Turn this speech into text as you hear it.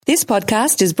This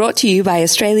podcast is brought to you by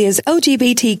Australia's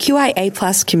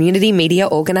LGBTQIA+ community media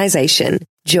organisation,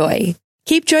 Joy.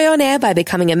 Keep Joy on air by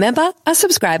becoming a member, a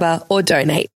subscriber, or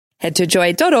donate. Head to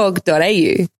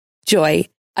joy.org.au. Joy,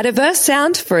 a diverse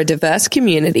sound for a diverse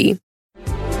community.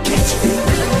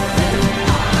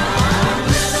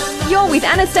 You're with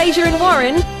Anastasia and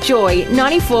Warren, Joy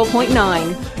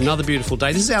 94.9. Another beautiful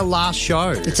day. This is our last show.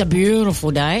 It's a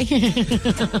beautiful day.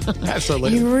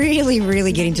 Absolutely. You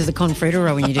really get into the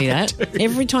confederate when you do that.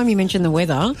 Every time you mention the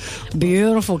weather,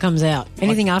 beautiful comes out.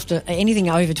 Anything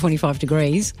over 25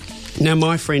 degrees. Now,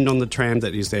 my friend on the tram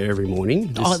that is there every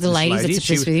morning. The lady that's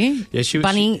obsessed with you? Yeah, she was.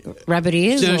 Bunny, rabbit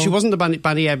ears? No, she wasn't the bunny,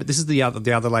 but this is the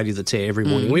other lady that's here every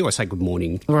morning. We always say good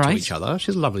morning to each other.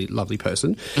 She's a lovely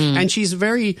person. And she's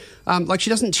very,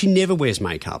 she never wears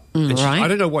makeup. I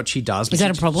don't know what she does. Is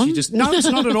that a problem? No, it's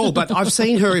not at all. But I've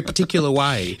seen her a particular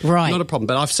way. Right. Not a problem,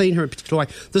 but I've seen her a particular way.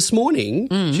 This morning,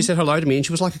 she said hello to me and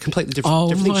she was like a completely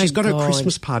different thing. She's got her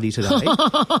Christmas party today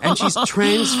and she's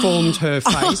transformed her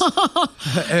face,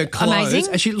 her clothes. Amazing.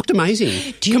 And she looked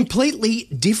amazing. Completely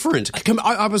different.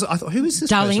 I thought, who is this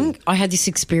Darling, person? I had this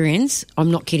experience,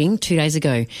 I'm not kidding, 2 days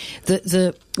ago.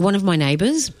 One of my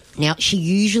neighbours, now she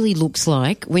usually looks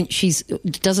like, when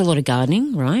does a lot of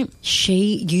gardening, right?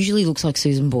 She usually looks like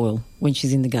Susan Boyle when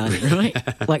she's in the garden,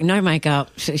 right? Like no makeup,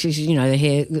 she's, the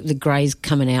hair, the grey's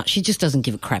coming out. She just doesn't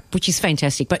give a crap, which is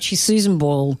fantastic. But she's Susan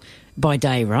Boyle by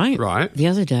day, right? Right. The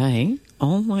other day,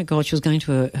 oh my God, she was going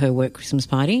to her work Christmas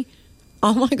party.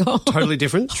 Oh, my God. Totally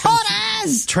different. Hot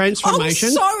as! Transformation.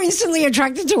 I was so instantly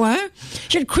attracted to her.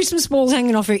 She had Christmas balls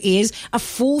hanging off her ears, a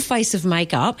full face of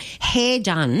makeup, hair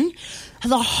done,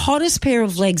 the hottest pair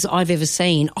of legs I've ever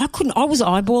seen. I was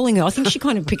eyeballing her. I think she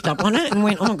kind of picked up on it and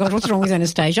went, oh, my God, what's wrong with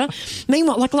Anastasia?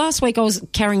 Meanwhile, like last week I was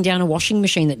carrying down a washing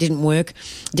machine that didn't work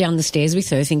down the stairs with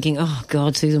her thinking, oh,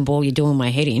 God, Susan Ball, you're doing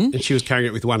my head in. And she was carrying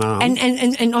it with one arm.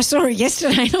 And I saw her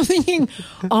yesterday and I'm thinking,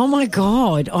 oh, my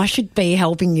God, I should be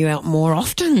helping you out more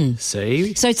often.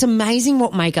 See? So it's amazing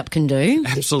what makeup can do.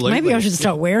 Absolutely. Maybe I should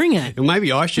start wearing it. Well,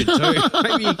 maybe I should too.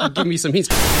 Maybe you could give me some hints.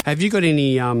 Have you got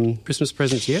any Christmas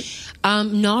presents yet?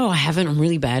 No, I haven't. I'm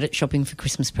really bad at shopping for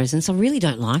Christmas presents. I really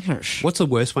don't like it. What's the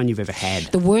worst one you've ever had?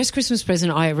 The worst Christmas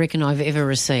present I reckon I've ever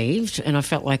received, and I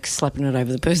felt like slapping it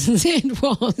over the person's head,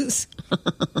 was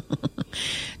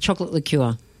chocolate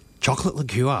liqueur. Chocolate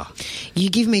liqueur? You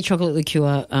give me chocolate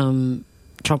liqueur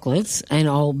chocolates and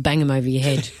I'll bang them over your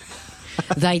head.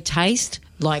 They taste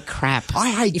like crap.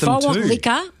 I hate them too. If I want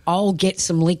liquor, I'll get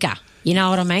some liquor. You know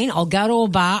what I mean? I'll go to a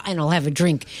bar and I'll have a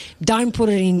drink. Don't put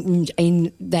it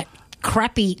in that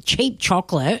crappy, cheap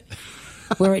chocolate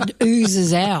where it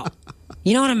oozes out.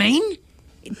 You know what I mean?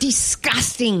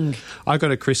 Disgusting. I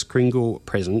got a Kris Kringle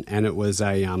present and it was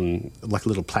a like a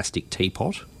little plastic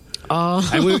teapot. Oh.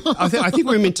 And I think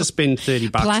we were meant to spend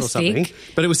 $30 plastic. Or something,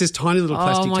 but it was this tiny little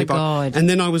plastic my teapot. God. And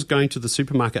then I was going to the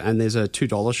supermarket and there's a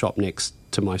 $2 shop next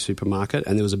to my supermarket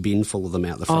and there was a bin full of them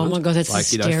out the front. Oh, my God, that's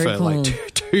hysterical. For like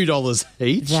 $2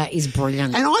 each. That is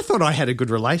brilliant. And I thought I had a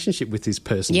good relationship with this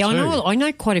person Yeah, too. I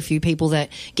know quite a few people that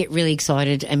get really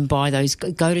excited and buy those,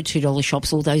 go to $2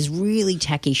 shops, all those really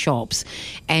tacky shops,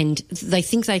 and they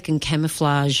think they can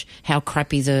camouflage how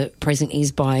crappy the present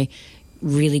is by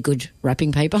really good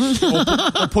wrapping paper.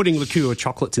 or putting liqueur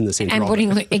chocolates in the centre and of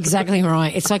putting it. Exactly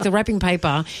right. It's like the wrapping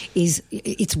paper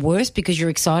it's worse because you're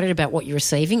excited about what you're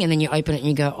receiving and then you open it and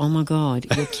you go, oh my God,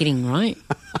 you're kidding, right?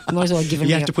 You might as well have given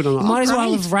You me have to put on. You might as well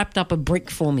great. have wrapped up a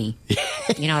brick for me.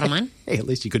 You know what I mean? At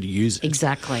least you could use it.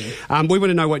 Exactly. We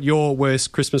want to know what your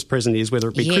worst Christmas present is, whether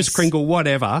it be Yes. Kris Kringle,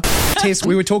 whatever. Tess,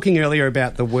 we were talking earlier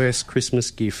about the worst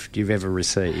Christmas gift you've ever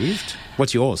received.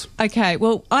 What's yours? Okay,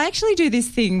 well, I actually do this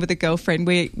thing with a girlfriend.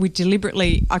 We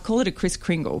deliberately, I call it a Kris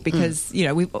Kringle because,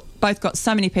 we've both got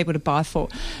so many people to buy for.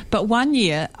 But one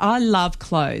year, I love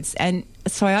clothes and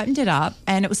so I opened it up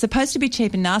and it was supposed to be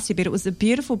cheap and nasty, but it was a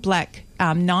beautiful black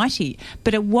nightie.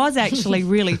 But it was actually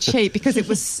really cheap because it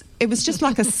was just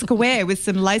like a square with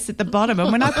some lace at the bottom.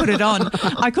 And when I put it on,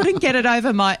 I couldn't get it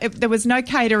over there was no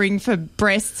catering for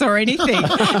breasts or anything.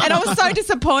 And I was so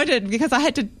disappointed because I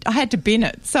had to bin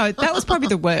it. So that was probably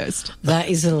the worst. That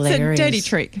is hilarious. It's a dirty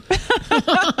trick.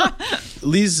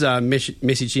 Liz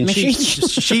messaged in.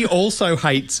 She also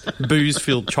hates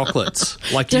booze-filled chocolates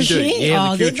like Does you do. she?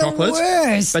 Yeah, liqueur they're chocolates. The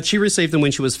worst. But she received them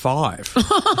when she was 5.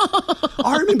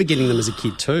 I remember getting them as a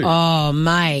kid too. Oh,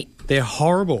 mate. They're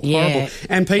horrible, Yeah. horrible.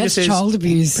 And Peter That's says child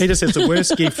abuse. Peter says the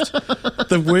worst gift.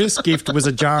 The worst gift was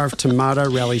a jar of tomato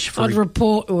relish for. I'd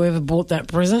report whoever bought that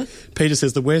present. Peter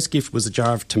says the worst gift was a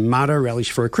jar of tomato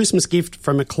relish for a Christmas gift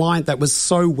from a client that was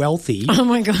so wealthy. Oh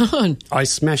my God. I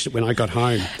smashed it when I got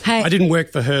home. Hey. I didn't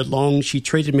work for her long. She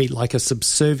treated me like a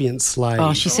subservient slave.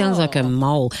 Oh, she sounds like a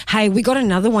mole. Hey, we got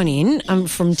another one in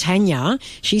from Tanya.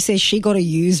 She says she got a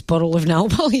used bottle of nail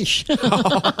polish.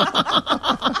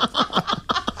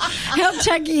 How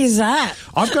tacky is that?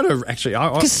 I've got to actually...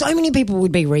 Because so many people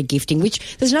would be regifting,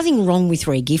 which there's nothing wrong with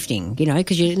regifting, you know,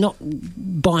 because you're not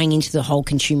buying into the whole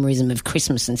consumerism of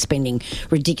Christmas and spending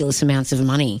ridiculous amounts of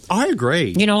money. I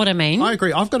agree. You know what I mean? I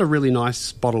agree. I've got a really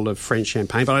nice bottle of French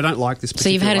champagne, but I don't like this particular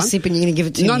So you've had one. a sip and you're going to give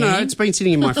it to me? No, it's been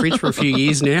sitting in my fridge for a few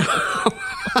years now.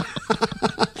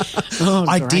 Oh,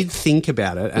 I great. did think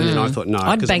about it, and then I thought, no.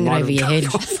 I'd 'cause bang it might over have your head.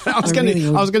 I was I going really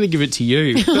would. to give it to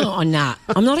you. Oh, nah.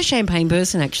 I'm not a champagne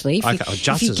person, actually. If Okay,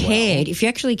 just if you as well. cared, if you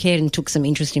actually cared and took some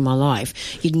interest in my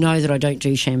life, you'd know that I don't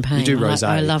do champagne. You do I rosé.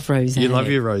 I love rosé. You love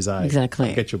your rosé. Exactly.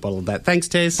 I'll get you a bottle of that. Thanks,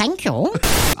 Tess. Thank you.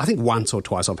 I think once or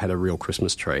twice I've had a real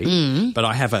Christmas tree, but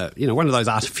I have one of those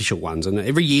artificial ones, and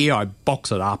every year I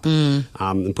box it up and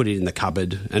put it in the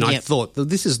cupboard. And I Yep. thought that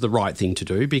this is the right thing to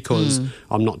do because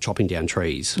I'm not chopping down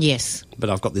trees. Yes. But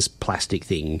I've got this plastic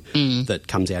thing that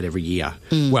comes out every year.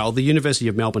 Well, the University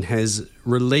of Melbourne has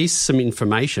released some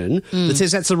information that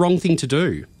says that's the wrong thing to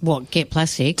do. What, get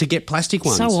plastic? To get plastic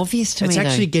ones. So obvious to it's me,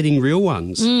 actually though. getting real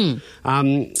ones.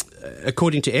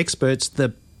 According to experts,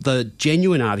 the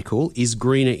genuine article is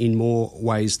greener in more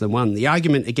ways than one. The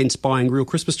argument against buying a real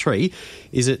Christmas tree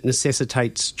is it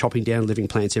necessitates chopping down living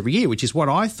plants every year, which is what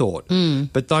I thought.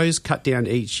 But those cut down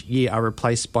each year are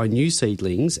replaced by new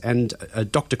seedlings, and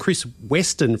Dr. Chris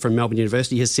Weston from Melbourne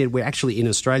University has said we're actually in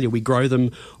Australia, we grow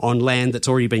them on land that's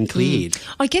already been cleared.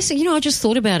 I guess, I just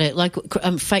thought about it, like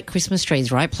fake Christmas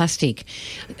trees, right? Plastic.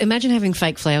 Imagine having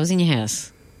fake flowers in your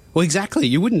house. Well, exactly.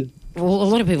 You wouldn't... Well, a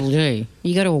lot of people do.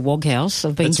 You go to a wog house.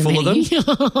 I've been It's to full many.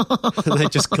 of them. They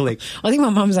just collect. I think my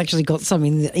mum's actually got some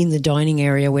in the dining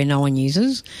area where no one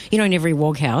uses. You know, in every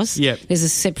wog house, Yep. there's a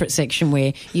separate section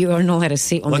where you are not allowed to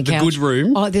sit on Like the the couch. good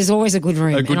room? Oh, there's always a good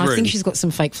room. A good and I room. think she's got some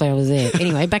fake flowers there.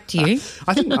 Anyway, back to you.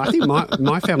 I think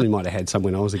my family might have had some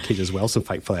when I was a kid as well, some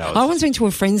fake flowers. I once went to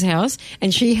a friend's house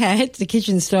and she had the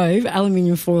kitchen stove,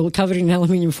 aluminium foil, covered in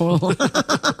aluminium foil.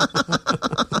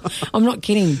 I'm not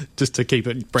kidding. Just to keep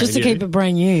it brand Just to new. keep it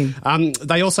brand new.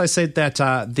 They also said that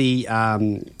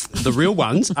the real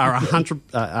ones are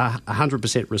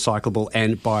 100% recyclable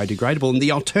and biodegradable, and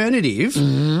the alternative,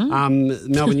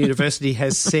 Melbourne University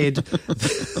has said,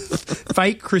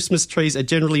 fake Christmas trees are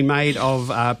generally made of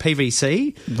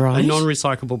PVC, Right. a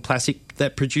non-recyclable plastic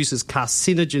that produces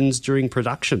carcinogens during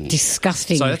production.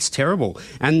 Disgusting. So that's terrible.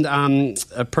 And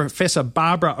Professor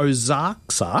Barbara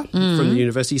Ozarksa from the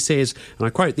university says, and I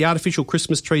quote, the artificial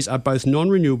Christmas trees are both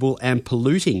non-renewable and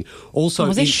polluting. Also,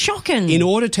 Oh, they're shocking. In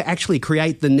order to actually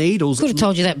create the needles... Could have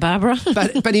told you that, Barbara.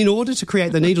 but in order to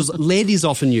create the needles, lead is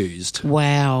often used.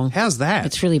 Wow. How's that?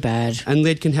 It's really bad. And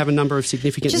lead can have a number of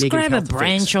significant Just negative grab a health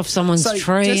branch effects. off someone's So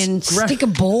tree just and grab- stick a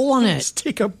ball on it.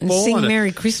 Stick a and ball sing on it.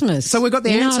 Merry Christmas. So we've got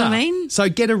the you answer. know what I mean? So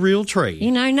get a real tree.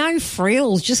 You know, no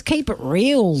frills. Just keep it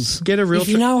reals. Get a real if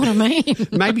you tree. know what I mean.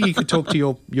 Maybe you could talk to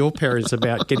your parents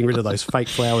about getting rid of those fake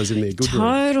flowers in their good room.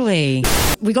 Totally.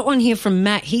 We got one here from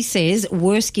Matt. He says,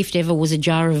 worst gift ever was a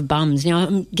jar of bums. Now,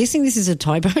 I'm guessing this is a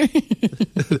typo.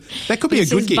 That could be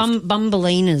It a good says gift.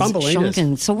 Bumbalinas. Bumbalinas.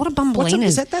 Shonkin. So what are What's bumbalinas?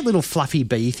 is that little fluffy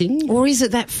bee thing? Or is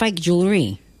it that fake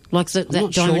jewellery? Like that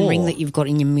not diamond sure. ring that you've got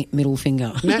in your middle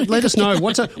finger. Matt, let us know.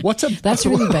 What's a? That's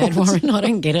really bad, Warren. I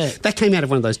don't get it. That came out of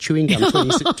one of those chewing gum 20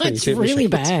 It's really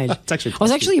bad. It's actually I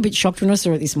was actually a bit shocked when I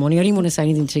saw it this morning. I didn't want to say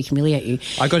anything to humiliate you.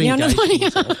 I got Now, engaged.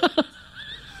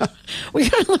 we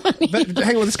got But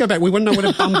hang on, let's go back. We want to know what a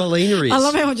bumbalina is. I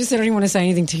love how I just said I didn't want to say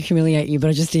anything to humiliate you, but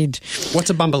I just did. What's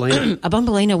a bumbalina? A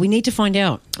bumbalina, we need to find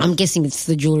out. I'm guessing it's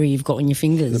the jewellery you've got on your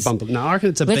fingers. No, I reckon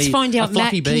it's a bee. Let's find out. A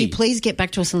fluffy Matt, can you bee. please get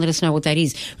back to us and let us know what that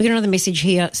is? We got another message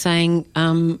here saying...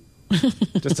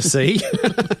 Just to see.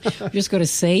 We've just got a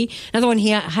C. Another one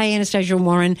here. Hey, Anastasia and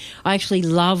Warren. I actually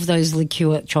love those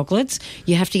liqueur chocolates.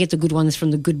 You have to get the good ones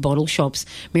from the good bottle shops.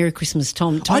 Merry Christmas,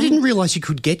 Tom. I didn't realise you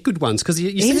could get good ones because you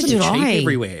see Neither them did cheap I.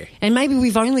 everywhere. And maybe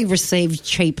we've only received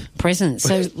cheap presents.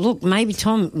 So, look, maybe,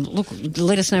 Tom,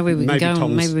 let us know where we can Maybe go Tom's-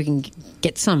 and maybe we can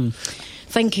get some.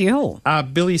 Thank you.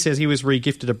 Billy says he was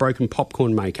re-gifted a broken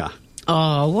popcorn maker.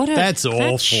 Oh, what a... That's awful.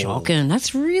 That's shocking.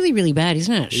 That's really, really bad,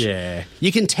 isn't it? Yeah.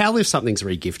 You can tell if something's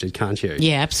re-gifted, can't you?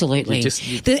 Yeah, absolutely. You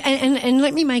just- And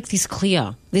let me make this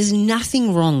clear. There's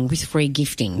nothing wrong with free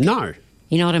gifting. No.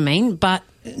 You know what I mean? But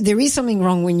there is something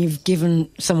wrong when you've given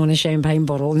someone a champagne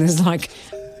bottle and there's like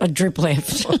a drip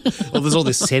left. Well, there's all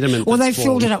this sediment. Or that's they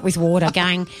filled formed. it up with water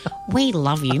going, we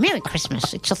love you. Merry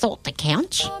Christmas. It's a thought that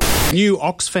counts. New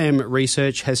Oxfam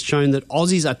research has shown that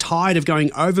Aussies are tired of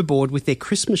going overboard with their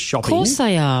Christmas shopping. Of course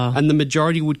they are. And the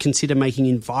majority would consider making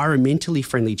environmentally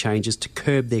friendly changes to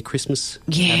curb their Christmas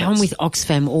Yeah, habits. I'm with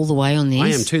Oxfam all the way on this. I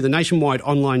am too. The nationwide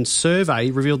online survey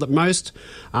revealed that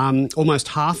almost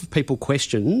half of people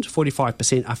questioned,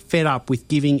 45%, are fed up with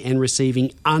giving and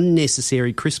receiving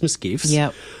unnecessary Christmas gifts,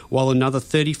 Yep. while another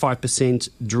 35%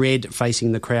 dread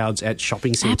facing the crowds at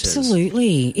shopping centres.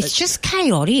 Absolutely. It's just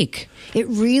chaotic. It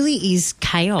really is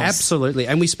chaos. Absolutely.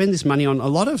 And we spend this money on a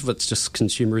lot of it's just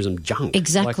consumerism junk.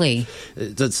 Exactly.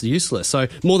 That's useless. So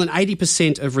more than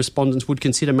 80% of respondents would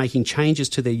consider making changes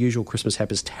to their usual Christmas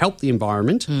habits to help the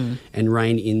environment and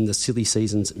rein in the silly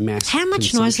season's mass How much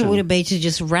consumption. nicer would it be to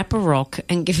just wrap a rock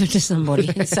and give it to somebody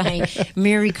and say,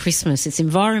 Merry Christmas. It's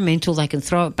environmental. They can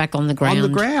throw it back on the ground. On the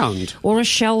ground. Or a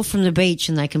shell from the beach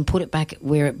and they can put it back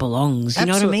where it belongs. You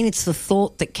know what I mean? It's the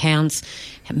thought that counts.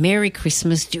 Merry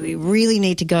Christmas. Do we really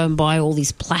need to go and buy all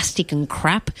this plastic and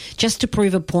crap just to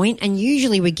prove a point? And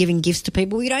usually we're giving gifts to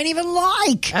people we don't even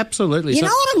like. Absolutely. You So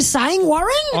know what I'm saying,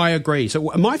 Warren? I agree. So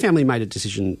my family made a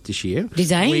decision this year. Did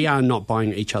they? We are not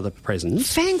buying each other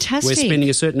presents. Fantastic. We're spending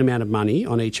a certain amount of money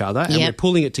on each other and Yep. we're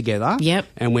pulling it together Yep.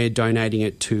 and we're donating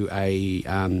it to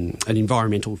an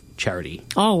environmental charity.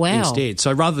 Oh, wow. Instead.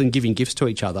 So rather than giving gifts to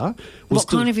each other... What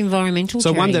kind of environmental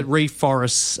So one charity? that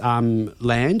reforests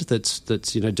land that's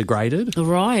degraded.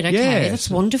 Right, okay. Yeah, That's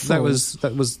wonderful. That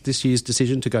was this year's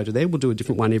decision to go to there. We'll do a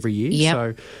different one every year.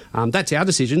 Yep. So that's our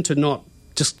decision to not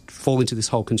just fall into this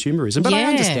whole consumerism. But I Yeah.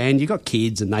 understand you've got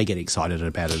kids and they get excited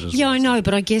about it as Yeah, well. I know,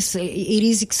 but I guess it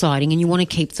is exciting and you want to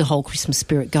keep the whole Christmas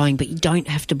spirit going, but you don't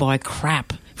have to buy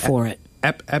crap for it.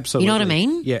 Absolutely. You know what I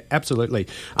mean? Yeah, absolutely.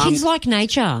 Kids like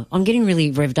nature. I'm getting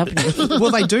really revved up now.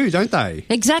 Well, they do, don't they?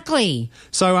 Exactly.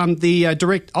 So the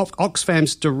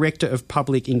Oxfam's Director of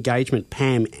Public Engagement,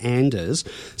 Pam Anders,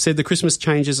 said the Christmas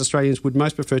changes Australians would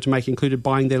most prefer to make included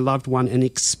buying their loved one an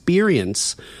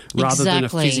experience rather than a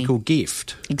Exactly. physical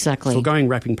gift. Exactly. Forgoing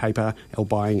wrapping paper or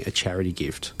buying a charity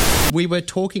gift. We were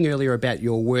talking earlier about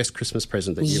your worst Christmas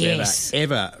present that you've Yes.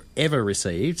 ever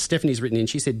received. Stephanie's written in,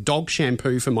 she said, dog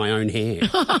shampoo for my own hair.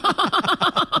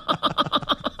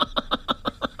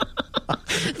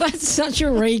 That's such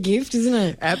a re-gift, isn't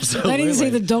it? Absolutely. They didn't see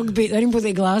the dog bit. They didn't put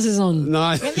their glasses on. No.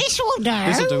 Well, this will do.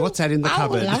 This'll do. What's that in the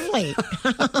cupboard? Lovely.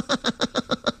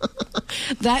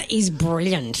 That is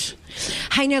brilliant.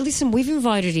 Hey, now listen, we've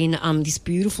invited in this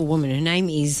beautiful woman. Her name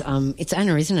is, it's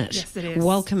Anna, isn't it? Yes, it is.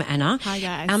 Welcome, Anna. Hi,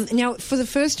 guys. Now, for the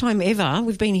first time ever,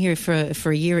 we've been here for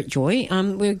a year at Joy.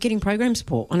 We're getting program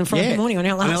support on a Friday morning on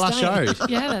our last day. show.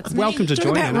 Yeah, that's me. Welcome to Talk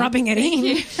Joy, about Anna. rubbing it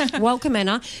in. Welcome,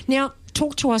 Anna. Now,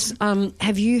 talk to us.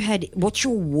 What's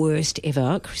your worst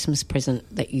ever Christmas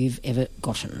present that you've ever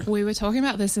gotten? We were talking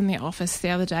about this in the office the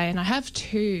other day, and I have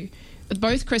two,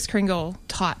 both Kris Kringle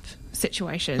type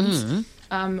situations.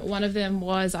 One of them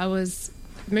was I was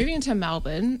moving into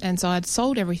Melbourne, and so I'd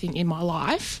sold everything in my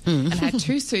life and had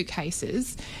two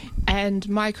suitcases, and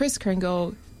my Kris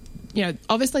Kringle,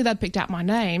 obviously they'd picked out my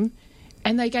name,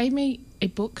 and they gave me a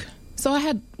book. So I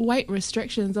had weight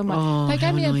restrictions. I'm like, they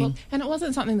gave me a book, and it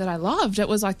wasn't something that I loved. It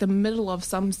was like the middle of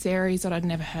some series that I'd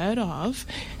never heard of,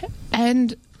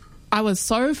 and I was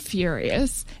so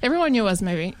furious. Everyone knew I was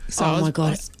moving, so Oh, my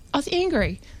God. I was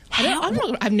angry.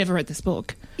 I've never read this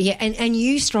book. Yeah, and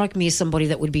you strike me as somebody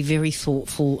that would be very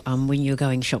thoughtful when you're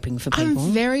going shopping for people.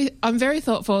 I'm very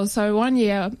thoughtful. So one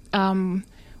year,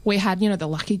 we had, the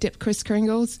Lucky Dip Kris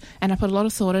Kringles, and I put a lot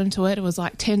of thought into it. It was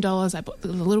like $10. I bought a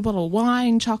little bottle of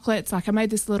wine, chocolates. Like I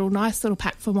made this nice little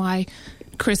pack for my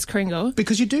Kris Kringle.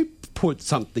 Because you do put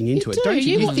something into it, do. don't you?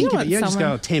 You think of want it. You don't just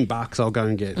go, someone- $10, I'll go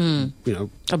and get,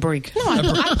 A brig. No, I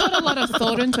put a lot of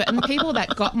thought into it, and the people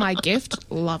that got my gift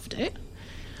loved it.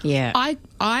 Yeah.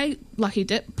 I Lucky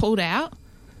Dip pulled out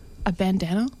a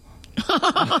bandana.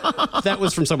 That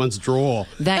was from someone's drawer.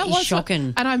 that is was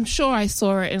shocking. And I'm sure I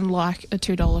saw it in like a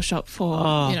 $2 shop for,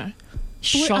 a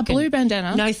Shocking. blue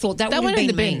bandana. No thought. That would went have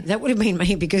in been the me. bin. That would have been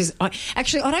me because I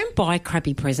don't buy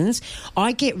crappy presents.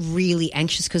 I get really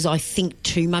anxious because I think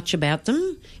too much about them.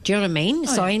 Do you know what I mean?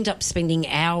 So I end up spending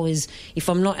hours. If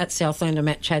I'm not at Southland, I'm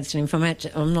at Chadstone. If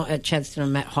I'm not at Chadstone,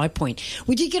 I'm at High Point.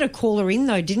 We did get a caller in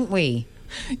though, didn't we?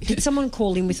 Did someone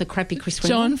call in with a crappy Kris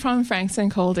Kringle? John from Frankston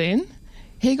called in.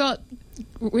 He got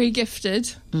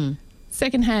re-gifted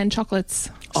second-hand chocolates,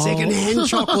 Second-hand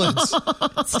chocolates.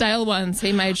 stale ones.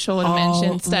 He made sure to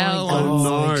mention stale my ones.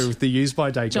 Oh, no, the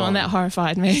use-by-date John, that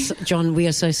horrified me. John, we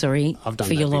are so sorry I've done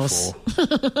for that your loss.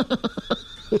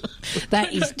 before.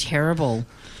 That is terrible.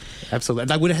 Absolutely.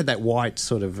 They would have had that white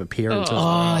sort of appearance.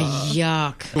 Oh,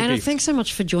 yuck. Anna, thanks so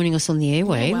much for joining us on the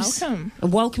airwaves. You're welcome.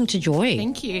 And welcome to Joy.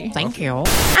 Thank you. Thank you.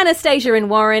 Anastasia and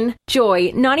Warren,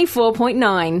 Joy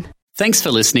 94.9. Thanks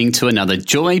for listening to another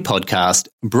Joy podcast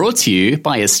brought to you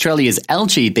by Australia's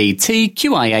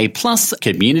LGBTQIA+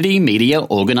 community media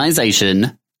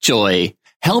organisation, Joy.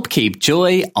 Help keep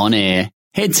Joy on air.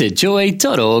 Head to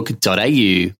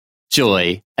joy.org.au.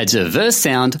 Joy, a diverse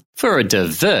sound for a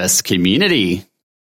diverse community.